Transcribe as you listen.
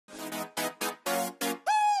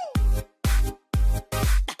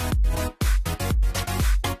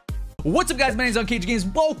What's up, guys? My name is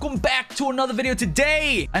unCAGEDgamez. Welcome back to another video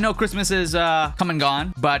today. I know Christmas is come and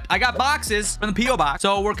gone, but I got boxes from the P.O. box,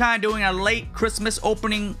 so we're kind of doing a late Christmas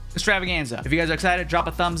opening extravaganza. If you guys are excited, drop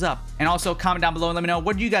a thumbs up, and also comment down below and let me know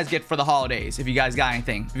what you guys get for the holidays. If you guys got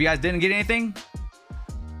anything, if you guys didn't get anything,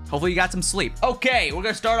 hopefully you got some sleep. Okay, we're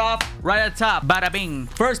gonna start off right at the top. Bada bing.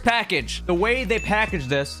 First package. The way they package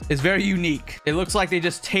this is very unique. It looks like they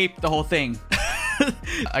just taped the whole thing.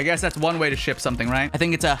 I guess that's one way to ship something, right? I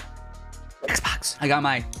think it's a Xbox. I got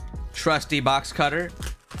my trusty box cutter.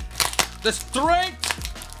 The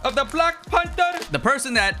strength of the Black Panther. The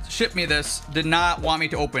person that shipped me this did not want me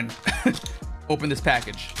to open this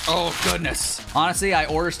package. Oh goodness. Honestly, I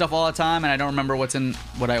order stuff all the time and I don't remember what's in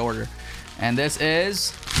what I order. And this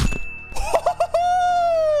is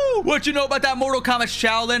what you know about that Mortal Kombat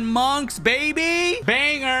Shaolin Monks, baby?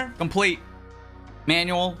 Banger. Complete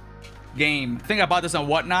manual game. I think I bought this on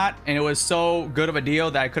Whatnot and it was so good of a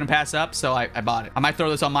deal that I couldn't pass up, so I bought it. I might throw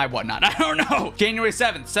this on my Whatnot. I don't know. January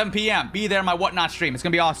 7th, 7 p.m. Be there on my Whatnot stream. It's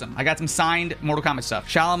gonna be awesome. I got some signed Mortal Kombat stuff.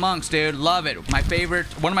 Shaolin Monks, dude. Love it. One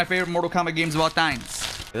of my favorite Mortal Kombat games of all times.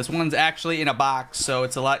 This one's actually in a box, so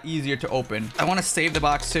it's a lot easier to open. I want to save the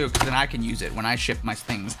box too, because then I can use it when I ship my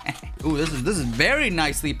things. Ooh, this is very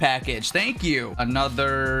nicely packaged. Thank you.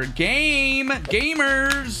 Another game.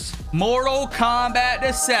 Gamers. Mortal Kombat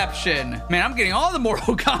Deception. Man, I'm getting all the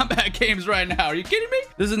Mortal Kombat games right now. Are you kidding me?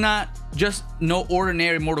 This is not just no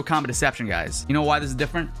ordinary Mortal Kombat Deception, guys. You know why this is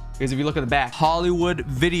different? Because if you look at the back, Hollywood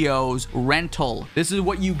Videos rental. This is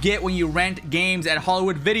what you get when you rent games at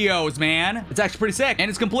Hollywood Videos, man. It's actually pretty sick. And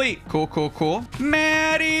it's complete. Cool, cool, cool.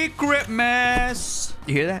 Merry Christmas.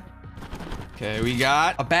 You hear that? Okay, we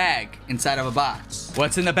got a bag inside of a box.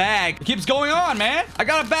 What's in the bag? It keeps going on, man. I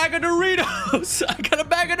got a bag of Doritos. I got a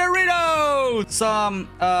bag of Doritos.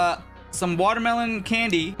 Some watermelon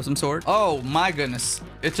candy of some sort. Oh my goodness.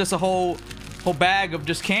 It's just a whole bag of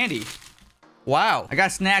just candy. Wow, I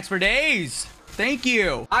got snacks for days. Thank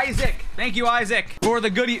you, Isaac. Thank you, Isaac, for the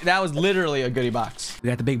goodie. That was literally a goodie box. We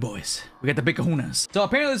got the big boys. We got the big kahunas. So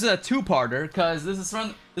apparently this is a two-parter because this is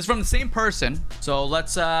from the same person. So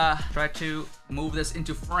let's try to move this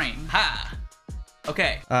into frame. Ha.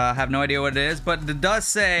 Okay. I have no idea what it is, but it does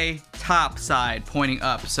say top side pointing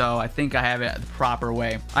up. So I think I have it the proper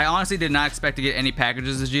way. I honestly did not expect to get any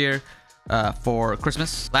packages this year. For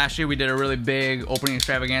Christmas. Last year we did a really big opening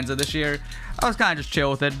extravaganza. This year I was kind of just chill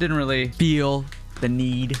with it. Didn't really feel the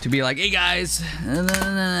need to be like, hey guys.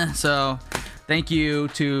 So thank you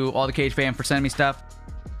to all the Cage fam for sending me stuff.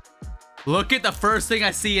 Look at the first thing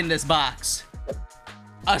I see in this box.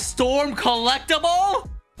 A Storm collectible?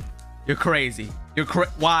 You're crazy.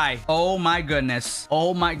 Why? Oh my goodness.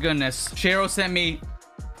 Oh my goodness. Cheryl sent me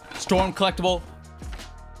Storm collectible.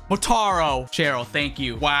 Motaro. Cheryl, thank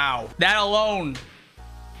you. Wow. That alone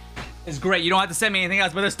is great. You don't have to send me anything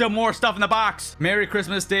else, but there's still more stuff in the box. Merry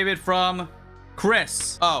Christmas, David, from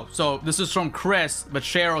Chris. Oh, so this is from Chris, but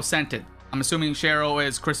Cheryl sent it. I'm assuming Cheryl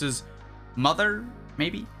is Chris's mother,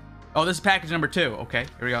 maybe? Oh, this is package number 2. Okay,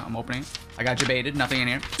 here we go. I'm opening. I got debated. Nothing in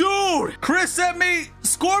here. Dude! Chris sent me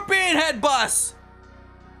Scorpion Head Bus!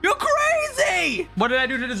 You're crazy! What did I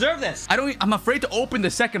do to deserve this? I'm afraid to open the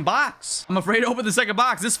second box. I'm afraid to open the second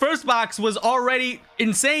box. This first box was already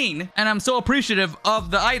insane, and I'm so appreciative of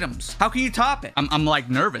the items. How can you top it? I'm like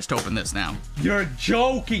nervous to open this now. You're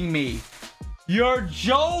joking me. You're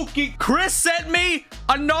joking. Chris sent me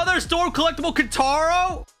another Storm collectible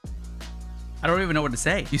Kitaro? I don't even know what to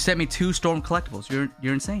say. You sent me 2 Storm collectibles.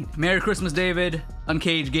 You're insane. Merry Christmas, David.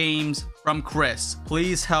 unCAGEDgamez from Chris.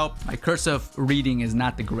 Please help. My cursive reading is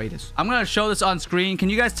not the greatest. I'm gonna show this on screen. Can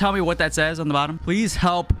you guys tell me what that says on the bottom? Please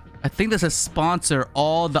help. I think this is sponsor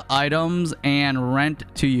all the items and rent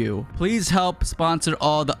to you. Please help sponsor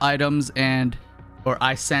all the items or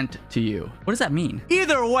I sent to you. What does that mean?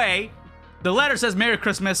 Either way, the letter says Merry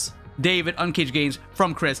Christmas, David, unCAGEDgamez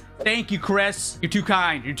from Chris. Thank you, Chris. You're too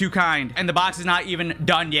kind. You're too kind. And the box is not even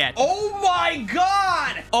done yet. Oh my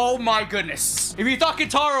god! Oh my goodness. If you thought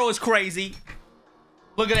Kitaro was crazy,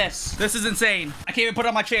 look at this. This is insane. I can't even put it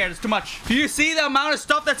on my chair. It's too much. Do you see the amount of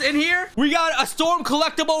stuff that's in here? We got a Storm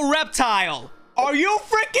collectible reptile. Are you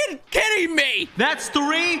freaking kidding me? That's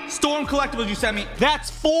 3 Storm collectibles you sent me. That's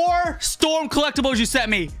 4 Storm collectibles you sent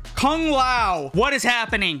me. Kung Lao. What is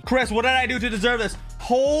happening? Chris, what did I do to deserve this?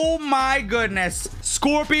 Oh my goodness.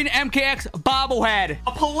 Scorpion MKX bobblehead.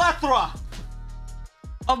 A plethora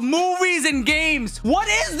of movies and games. What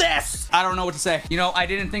is this? I don't know what to say. You know, I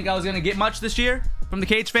didn't think I was gonna get much this year from the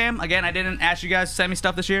Cage fam. Again, I didn't ask you guys to send me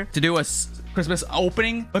stuff this year to do a Christmas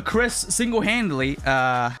opening, but Chris single-handedly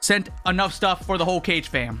sent enough stuff for the whole Cage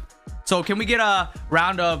fam. So can we get a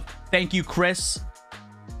round of thank you, Chris?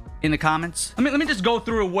 in the comments. Let me just go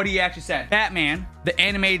through what he actually said. Batman, the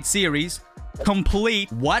animated series,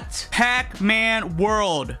 complete. What? Pac-Man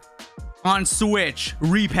World on Switch,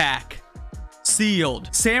 repack, sealed.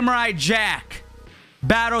 Samurai Jack,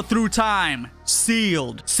 Battle Through Time,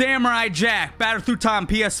 sealed. Samurai Jack, Battle Through Time,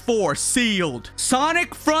 PS4, sealed.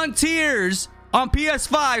 Sonic Frontiers on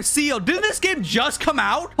PS5, sealed. Didn't this game just come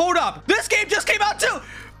out? Hold up. This game just came out too.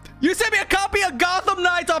 You sent me a copy of Gotham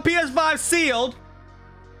Knights on PS5, sealed.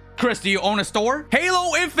 Chris, do you own a store?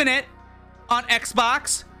 Halo Infinite on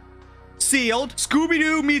Xbox, sealed.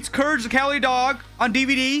 Scooby-Doo meets Courage the Cowardly Dog on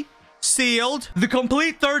DVD, sealed. The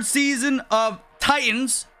complete third season of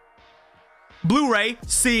Titans, Blu-ray,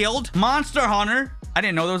 sealed. Monster Hunter, I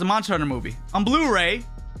didn't know there was a Monster Hunter movie, on Blu-ray,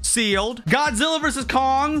 sealed. Godzilla vs.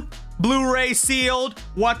 Kong, Blu-ray, sealed.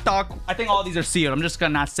 What the? I think all these are sealed. I'm just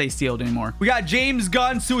gonna not say sealed anymore. We got James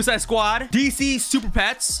Gunn Suicide Squad, DC Super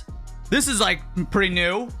Pets. This is like pretty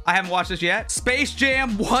new. I haven't watched this yet. Space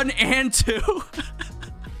Jam 1 and 2.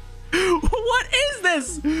 What is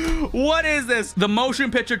this? What is this? The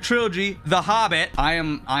motion picture trilogy, The Hobbit. I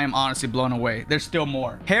am honestly blown away. There's still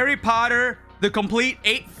more. Harry Potter, the complete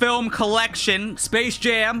 8-film collection. Space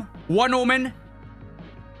Jam, Wonder Woman,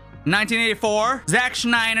 1984. Zack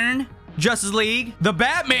Snyder, Justice League. The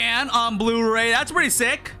Batman on Blu-ray. That's pretty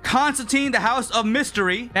sick. Constantine, the House of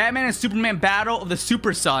Mystery. Batman and Superman Battle of the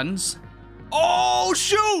Super Sons. Oh,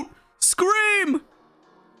 shoot! Scream!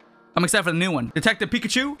 I'm excited for the new one. Detective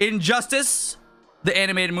Pikachu. Injustice, the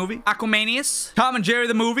animated movie. Aquamanius. Tom and Jerry,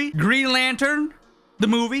 the movie. Green Lantern, the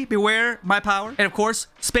movie. Beware My Power. And of course,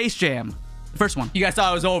 Space Jam, the first one. You guys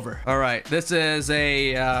thought it was over. All right, this is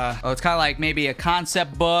a, it's kind of like maybe a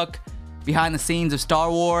concept book behind the scenes of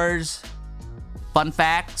Star Wars. Fun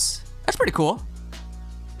facts. That's pretty cool.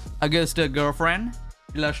 I guess to a girlfriend.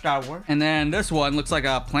 You love Star Wars. And then this one looks like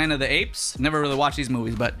a Planet of the Apes. Never really watched these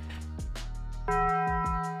movies, but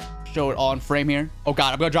show it all in frame here. Oh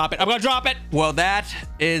God, I'm gonna drop it. I'm gonna drop it. Well, that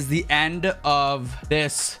is the end of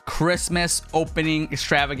this Christmas opening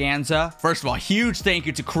extravaganza. First of all, huge thank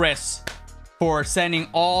you to Chris for sending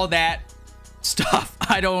all that stuff.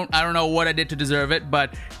 I don't know what I did to deserve it,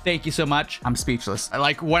 but thank you so much. I'm speechless.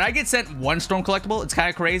 Like when I get sent one Storm collectible, it's kind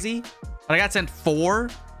of crazy, but I got sent 4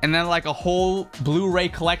 and then like a whole Blu-ray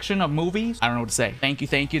collection of movies. I don't know what to say. Thank you,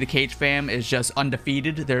 thank you. The Cage fam is just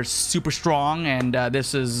undefeated. They're super strong, and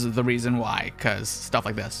this is the reason why, because stuff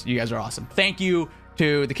like this. You guys are awesome. Thank you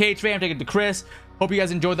to the Cage fam. Thank you to Chris. Hope you guys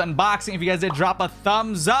enjoyed the unboxing. If you guys did, drop a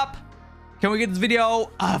thumbs up. Can we get this video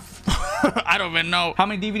I don't even know how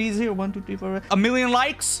many DVDs here. 1, 2, 3, 4. 1 million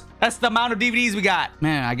likes. That's the amount of DVDs we got.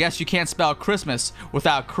 Man, I guess you can't spell Christmas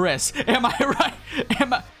without Chris. Am I right?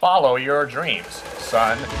 Am I? Follow your dreams,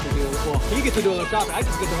 son. Well, he gets to do a little shopping. I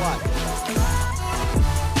just get to watch.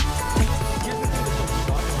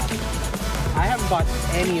 I haven't bought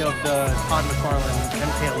any of the Todd McFarlane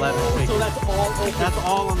MK11 figures. So that's all open. That's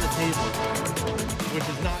all on the table, which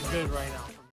is not good right now.